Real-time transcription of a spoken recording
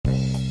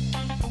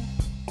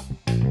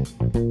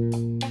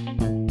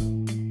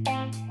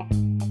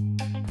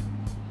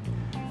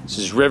This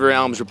is River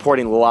Elms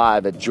reporting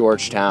live at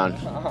Georgetown.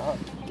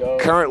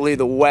 Currently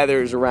the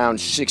weather is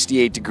around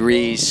 68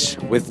 degrees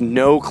with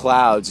no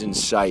clouds in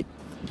sight.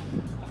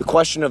 The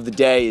question of the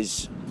day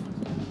is,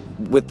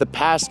 with the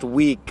past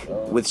week,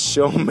 with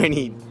so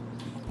many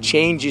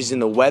changes in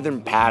the weather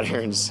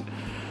patterns,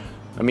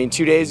 I mean,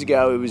 2 days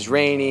ago it was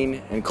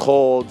raining and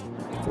cold,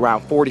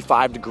 around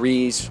 45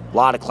 degrees, a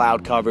lot of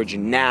cloud coverage,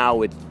 and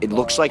now it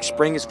looks like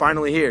spring is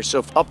finally here.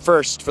 So up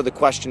first for the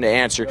question to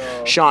answer,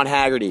 Sean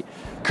Haggerty,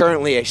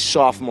 currently a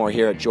sophomore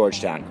here at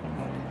Georgetown.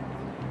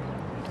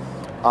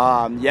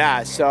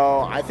 Yeah,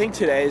 so I think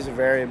today is a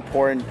very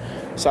important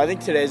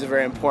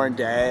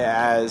day,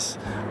 as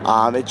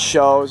it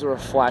shows a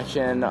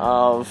reflection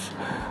of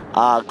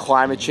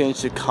climate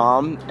change to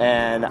come,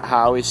 and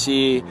how we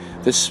see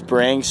the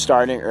spring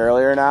starting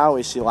earlier now.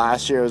 We see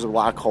last year it was a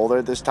lot colder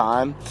at this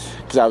time,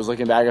 because I was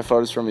looking back at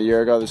photos from a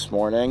year ago this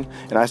morning,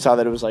 and I saw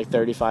that it was like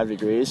 35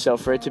 degrees. So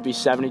for it to be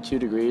 72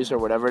 degrees or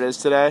whatever it is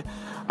today,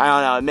 I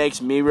don't know, it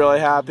makes me really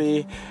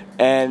happy.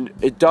 And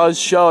it does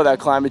show that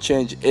climate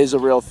change is a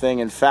real thing,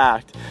 in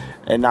fact,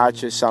 and not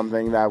just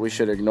something that we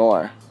should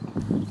ignore.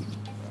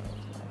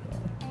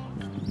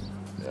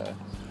 Yeah.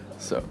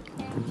 So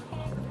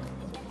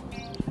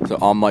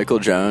I'm Michael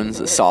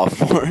Jones, a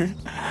sophomore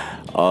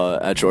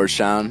at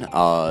Georgetown.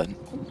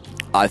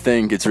 I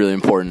think it's really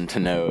important to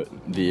note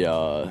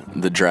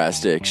the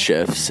drastic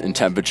shifts in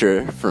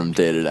temperature from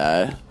day to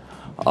day.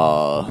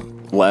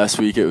 Last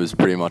week it was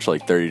pretty much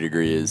like 30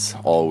 degrees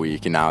all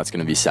week, and now it's going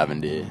to be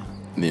 70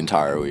 the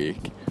entire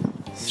week.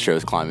 This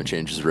shows climate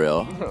change is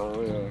real.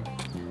 Oh yeah.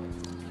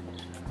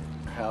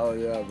 Hell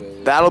yeah,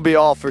 baby. That'll be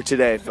all for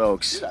today,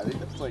 folks. Dude, I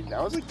think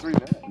that was like 3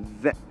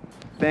 minutes.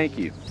 Thank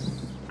you.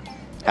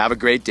 Have a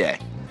great day.